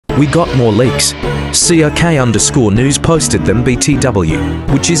We got more leaks. COK_news posted them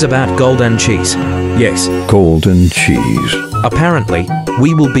BTW, which is about golden cheese. Yes. Golden cheese. Apparently,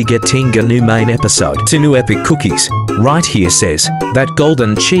 we will be getting a new main episode to new epic cookies. Right here says that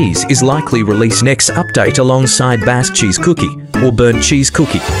golden cheese is likely release next update alongside Bass cheese cookie or burnt cheese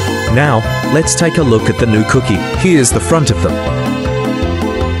cookie. Now, let's take a look at the new cookie. Here's the front of them.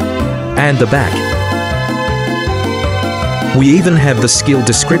 And the back. We even have the skill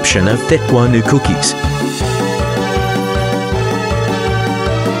description of Thetwa new cookies.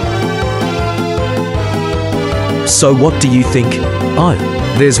 So what do you think? Oh,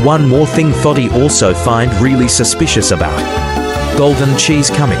 there's one more thing Thotty also find really suspicious about. Golden cheese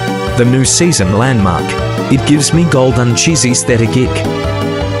coming, the new season landmark. It gives me golden cheese aesthetic ick.